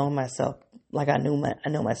would have known myself like I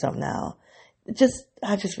know myself now. But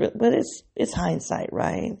it's hindsight,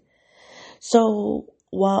 right? So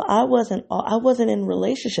while I wasn't in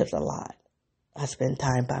relationships a lot. I spent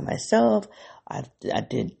time by myself. I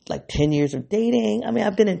did like 10 years of dating. I mean,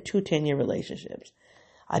 I've been in 2 10-year relationships.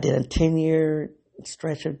 I did a 10-year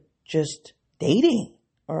stretch of just dating,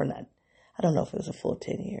 or not. I don't know if it was a full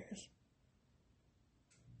 10 years.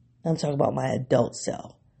 I'm talking about my adult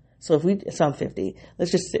self. So I'm 50.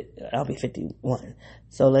 Let's just say, I'll be 51.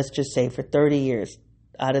 So let's just say for 30 years,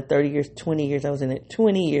 out of 30 years, 20 years, I was in a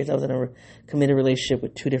committed relationship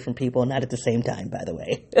with 2 different people, not at the same time, by the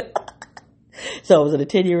way. So I was in a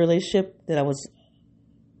 10-year relationship, then I was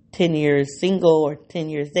 10 years single or 10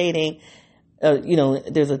 years dating. There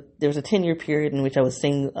was a 10-year period in which I was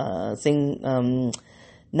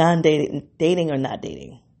non-dating, dating or not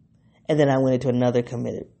dating. And then I went into another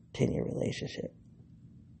committed 10-year relationship.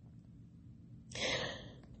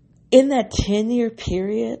 In that 10-year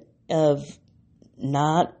period of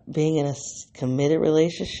not being in a committed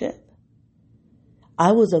relationship,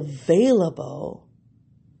 I was available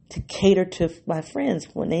to cater to my friends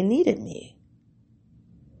when they needed me.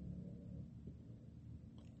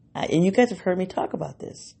 And you guys have heard me talk about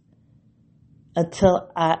this.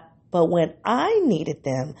 But when I needed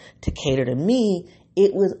them to cater to me,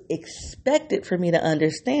 it was expected for me to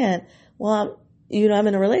understand, well, I'm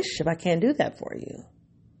in a relationship. I can't do that for you.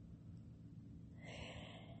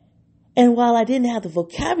 And while I didn't have the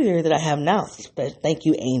vocabulary that I have now, thank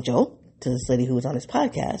you, Angel, to this lady who was on this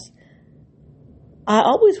podcast, I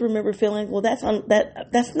always remember feeling, well, initially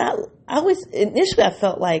I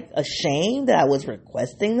felt like ashamed that I was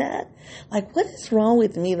requesting that. Like, what is wrong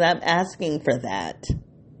with me that I'm asking for that?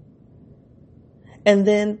 And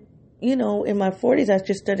then, in my 40s, I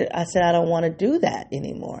said, I don't want to do that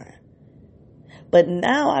anymore. But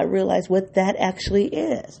now I realize what that actually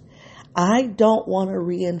is. I don't want to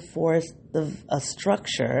reinforce a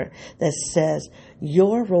structure that says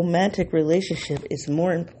your romantic relationship is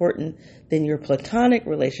more important than your platonic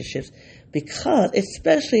relationships,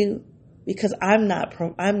 especially because I'm not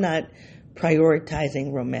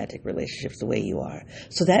prioritizing romantic relationships the way you are.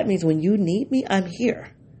 So that means when you need me, I'm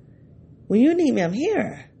here. When you need me, I'm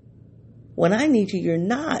here. When I need you, you're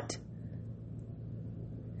not.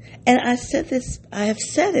 And I have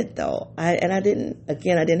said it though. I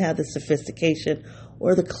didn't have the sophistication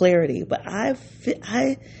or the clarity, but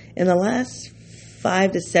in the last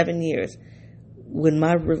 5 to 7 years, when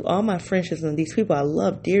all my friendships and these people I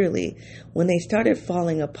love dearly, when they started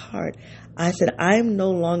falling apart, I said, I'm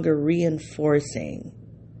no longer reinforcing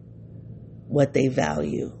what they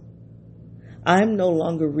value. I'm no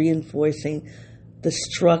longer reinforcing the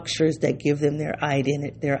structures that give them their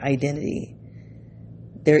identity.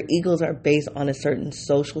 Their egos are based on a certain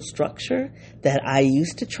social structure that I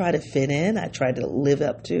used to try to fit in. I tried to live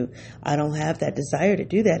up to. I don't have that desire to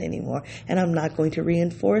do that anymore. And I'm not going to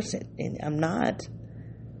reinforce it. And I'm not.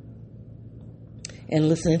 And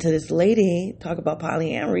listening to this lady talk about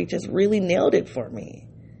polyamory just really nailed it for me.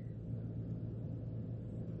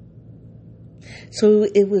 So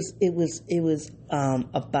it was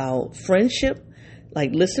about friendship.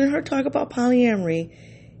 Like listening to her talk about polyamory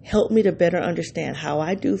helped me to better understand how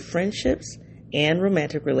I do friendships and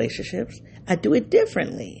romantic relationships, I do it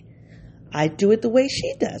differently. I do it the way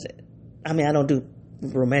she does it. I mean, I don't do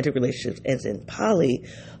romantic relationships as in poly,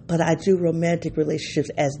 but I do romantic relationships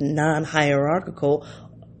as non-hierarchical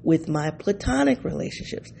with my platonic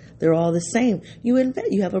relationships. They're all the same. You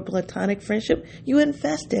have a platonic friendship, you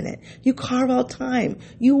invest in it. You carve out time.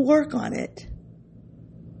 You work on it.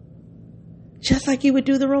 Just like you would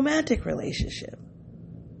do the romantic relationship.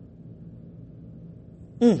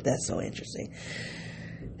 That's so interesting.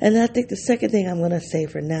 And I think the second thing I'm going to say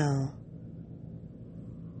for now,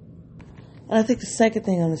 and I think the second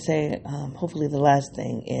thing I'm going to say, hopefully the last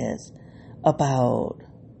thing, is about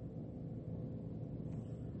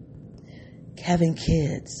having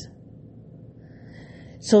kids.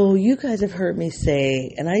 So you guys have heard me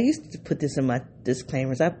say, and I used to put this in my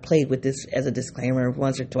disclaimers. I've played with this as a disclaimer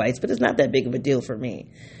once or twice, but it's not that big of a deal for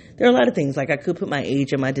me. There are a lot of things, like I could put my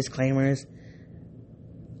age in my disclaimers.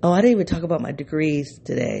 Oh, I didn't even talk about my degrees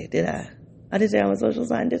today, did I? I didn't say I'm a social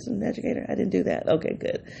scientist and educator. I didn't do that. Okay,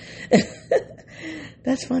 good.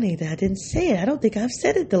 That's funny that I didn't say it. I don't think I've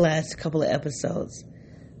said it the last couple of episodes.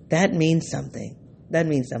 That means something. I'm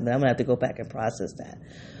going to have to go back and process that.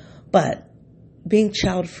 But being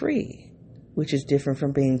child-free, which is different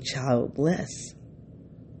from being childless.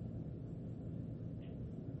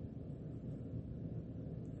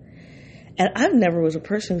 And I never was a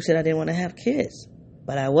person who said I didn't want to have kids.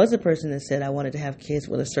 But I was a person that said I wanted to have kids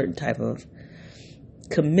with a certain type of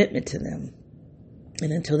commitment to them.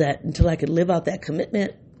 And until I could live out that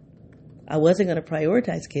commitment, I wasn't going to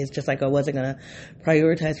prioritize kids, just like I wasn't going to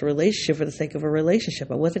prioritize a relationship for the sake of a relationship.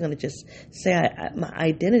 I wasn't going to just say my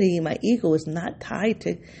identity, my ego was not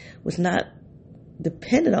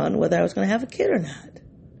dependent on whether I was going to have a kid or not.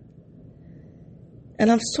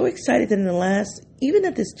 And I'm so excited that even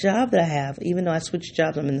at this job that I have, even though I switched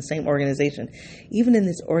jobs, I'm in the same organization. Even in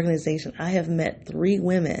this organization, I have met 3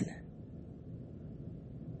 women,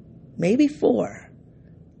 maybe 4,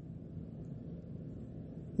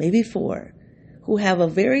 who have a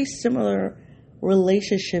very similar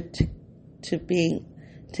relationship to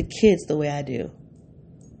kids the way I do.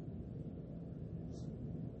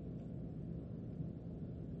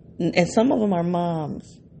 And some of them are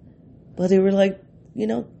moms, but they were like,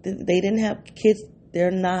 they didn't have kids.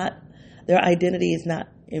 Their identity is not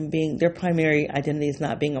in being, their primary identity is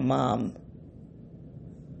not being a mom.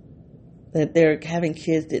 That their having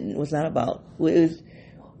kids was not about,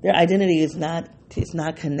 their identity is not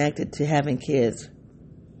connected to having kids.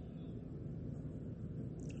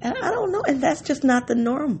 And I don't know, and that's just not the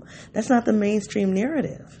norm. That's not the mainstream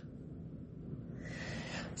narrative.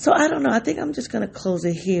 So I don't know, I think I'm just going to close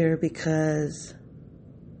it here because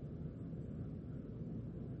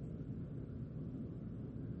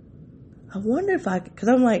I wonder if because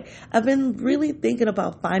I'm like, I've been really thinking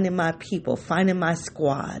about finding my people, finding my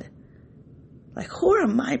squad. Like, who are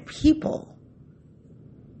my people?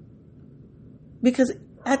 Because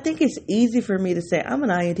I think it's easy for me to say, I'm an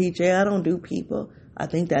INTJ, I don't do people. I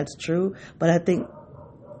think that's true. But I think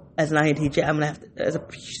as an INTJ, I'm going to have to, as a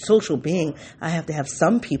social being, I have to have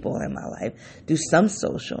some people in my life, do some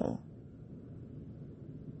social.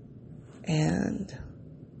 And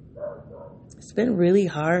it's been really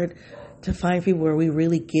hard to find people where we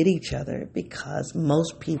really get each other because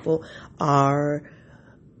most people are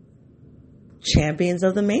champions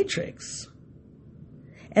of the matrix.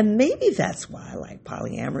 And maybe that's why I like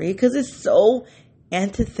polyamory, because it's so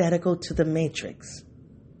antithetical to the matrix.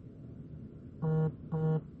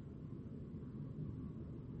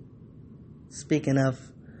 Speaking of,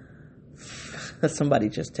 somebody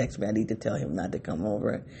just texted me. I need to tell him not to come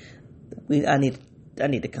over. I need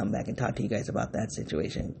to come back and talk to you guys about that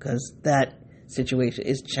situation, because that situation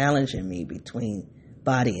is challenging me between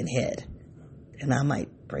body and head. And I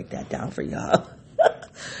might break that down for y'all.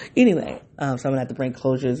 Anyway, so I'm going to have to bring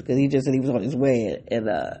closures because he just said he was on his way. And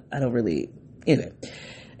I don't really...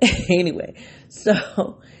 Anyway,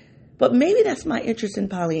 so... But maybe that's my interest in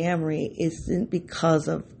polyamory isn't because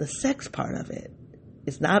of the sex part of it.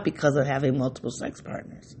 It's not because of having multiple sex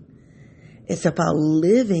partners. It's about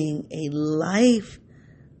living a life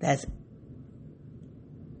that's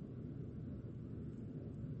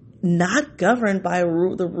not governed by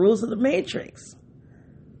the rules of the matrix.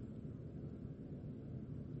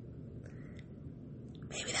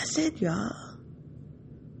 Maybe that's it, y'all.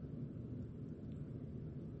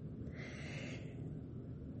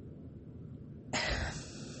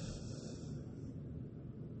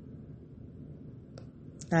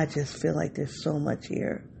 I just feel like there's so much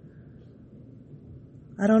here.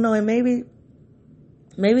 I don't know, and maybe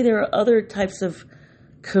there are other types of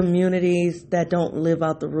communities that don't live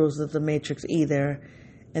out the rules of the matrix either,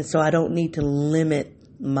 And so I don't need to limit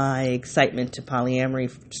my excitement to polyamory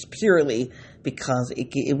purely because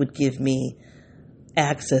it would give me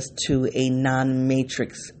access to a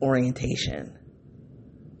non-matrix orientation.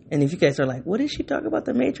 And if you guys are like, what is she talking about,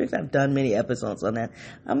 the matrix? I've done many episodes on that.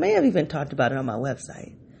 I may have even talked about it on my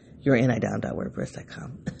website,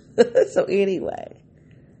 yournidown.wordpress.com. So anyway,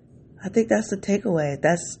 I think that's the takeaway.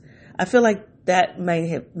 I feel like that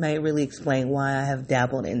may really explain why I have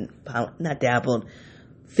not dabbled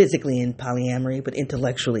physically in polyamory, but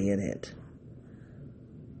intellectually in it.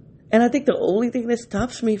 And I think the only thing that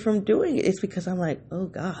stops me from doing it is because I'm like, oh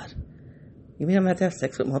God, you mean I'm going to have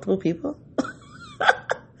sex with multiple people?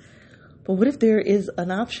 But what if there is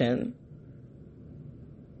an option?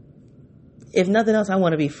 If nothing else, I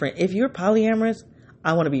want to be friend. If you're polyamorous,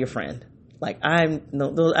 I want to be your friend. Like I'm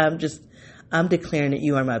declaring that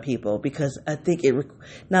you are my people, because I think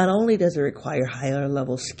not only does it require higher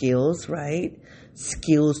level skills, right?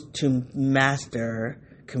 Skills to master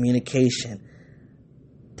communication,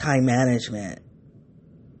 time management,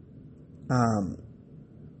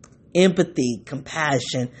 empathy,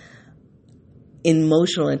 compassion,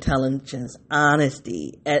 emotional intelligence,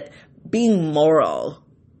 honesty, at being moral.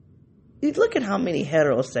 You look at how many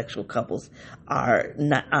heterosexual couples are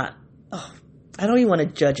not. I don't even want to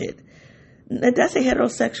judge it. Did I say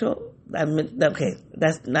heterosexual? Okay,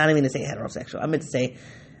 that's not even to say heterosexual. I meant to say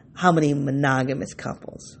how many monogamous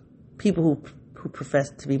couples, people who profess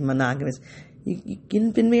to be monogamous.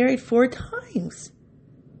 You've been married 4 times.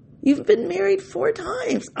 You've been married 4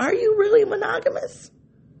 times. Are you really monogamous?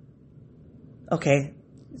 Okay,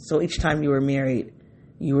 so each time you were married,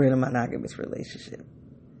 you were in a monogamous relationship.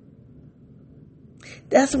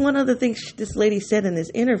 That's one of the things this lady said in this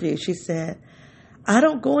interview. She said,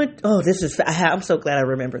 I'm so glad I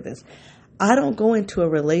remember this. I don't go into a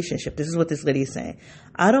relationship. This is what this lady is saying.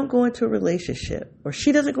 I don't go into a relationship, or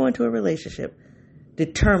she doesn't go into a relationship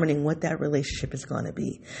determining what that relationship is going to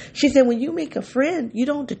be. She said, when you make a friend, you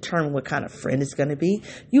don't determine what kind of friend it's going to be.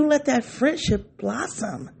 You let that friendship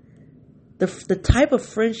blossom. The type of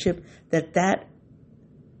friendship that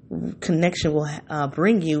connection will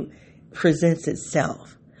bring you presents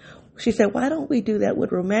itself. She said, why don't we do that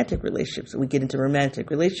with romantic relationships? We get into romantic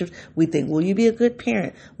relationships. We think, will you be a good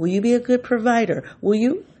parent? Will you be a good provider? Will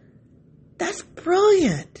you? That's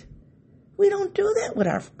brilliant. We don't do that with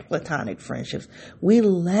our platonic friendships. We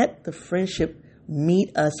let the friendship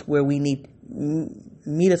meet us where we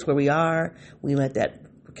are. We let that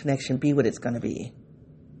connection be what it's going to be.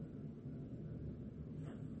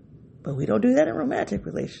 But we don't do that in romantic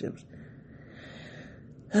relationships.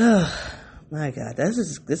 Oh, my God. This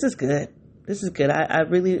is good. This is good.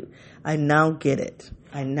 I now get it.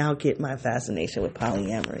 I now get my fascination with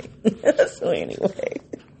polyamory. So anyway,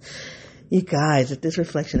 you guys, if this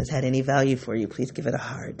reflection has had any value for you, please give it a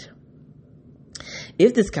heart.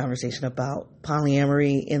 If this conversation about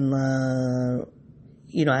polyamory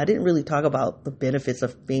I didn't really talk about the benefits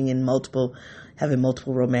of being having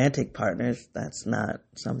multiple romantic partners. That's not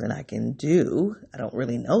something I can do. I don't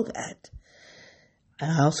really know that.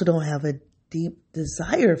 And I also don't have a deep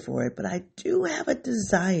desire for it, but I do have a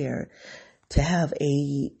desire to have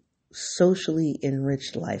a socially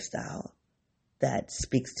enriched lifestyle that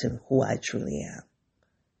speaks to who I truly am.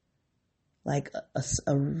 Like a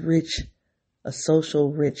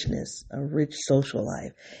social richness, a rich social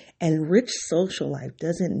life. And rich social life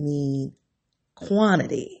doesn't mean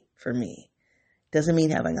quantity for me. Doesn't mean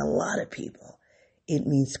having a lot of people. It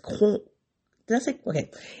means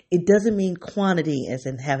it doesn't mean quantity as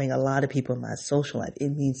in having a lot of people in my social life. It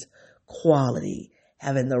means quality,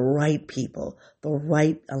 having the right people, the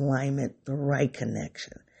right alignment, the right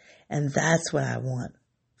connection. And that's what I want.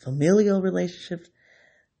 Familial relationships,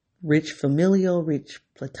 rich familial, rich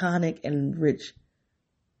platonic, and rich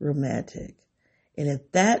romantic. And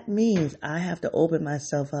if that means I have to open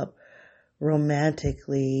myself up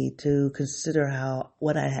romantically to consider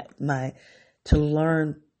to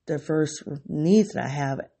learn diverse needs that I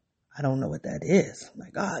have, I don't know what that is. Oh my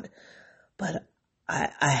God. But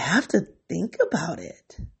I have to think about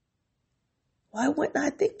it. Why wouldn't I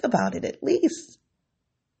think about it at least?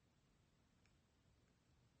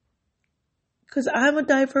 Because I'm a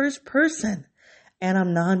diverse person and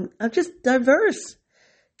I'm just diverse.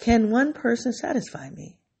 Can one person satisfy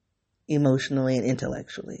me emotionally and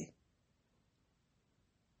intellectually?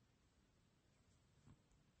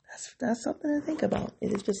 That's something to think about.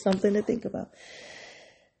 It is just something to think about.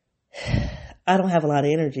 I don't have a lot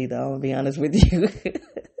of energy though, I'll be honest with you.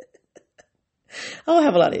 I don't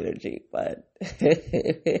have a lot of energy, but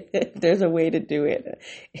if there's a way to do it,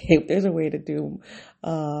 if there's a way to do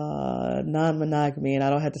non-monogamy and I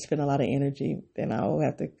don't have to spend a lot of energy, then I'll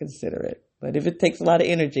have to consider it. But if it takes a lot of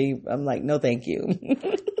energy, I'm like, no, thank you.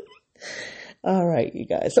 All right, you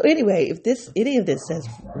guys. So anyway, if any of this is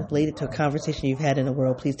related to a conversation you've had in the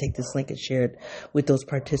world, please take this link and share it with those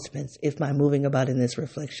participants. If my moving about in this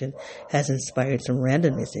reflection has inspired some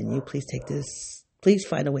randomness in you, please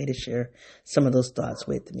find a way to share some of those thoughts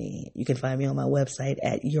with me. You can find me on my website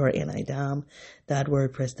at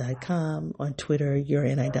yournidom.wordpress.com, on Twitter,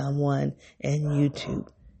 yournidom1, and YouTube,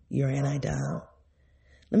 yournidom.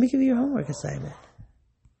 Let me give you your homework assignment.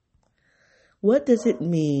 What does it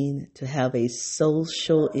mean to have a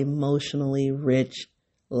social, emotionally rich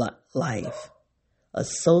life? A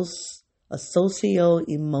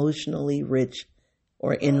socio-emotionally rich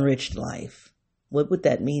or enriched life. What would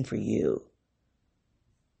that mean for you?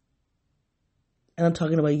 And I'm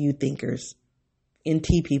talking about you thinkers,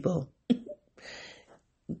 NT people.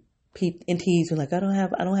 NTs are like, I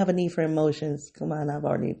don't have a need for emotions. Come on, I've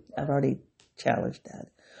already challenged that.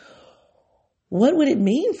 What would it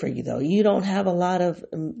mean for you, though? You don't have a lot of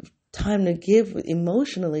time to give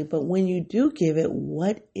emotionally, but when you do give it,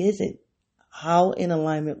 what is it? How in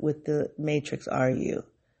alignment with the matrix are you?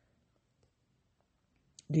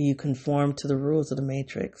 Do you conform to the rules of the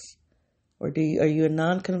matrix? Or are you a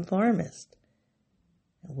nonconformist?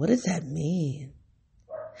 What does that mean?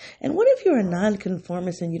 And what if you're a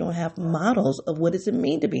nonconformist and you don't have models of what does it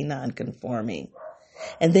mean to be nonconforming?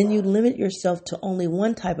 And then you limit yourself to only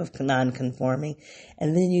one type of non-conforming.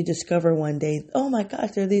 And then you discover one day, oh my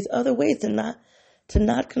gosh, there are these other ways to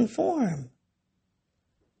not conform.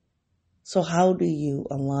 So how do you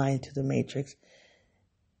align to the matrix?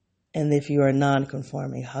 And if you are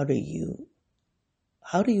non-conforming, how do you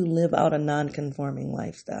live out a non-conforming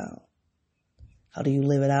lifestyle? How do you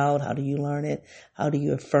live it out? How do you learn it? How do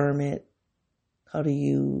you affirm it? How are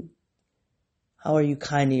you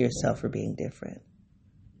kind to yourself for being different?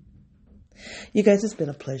 You guys, it's been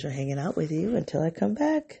a pleasure hanging out with you. Until I come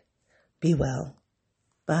back, be well.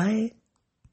 Bye.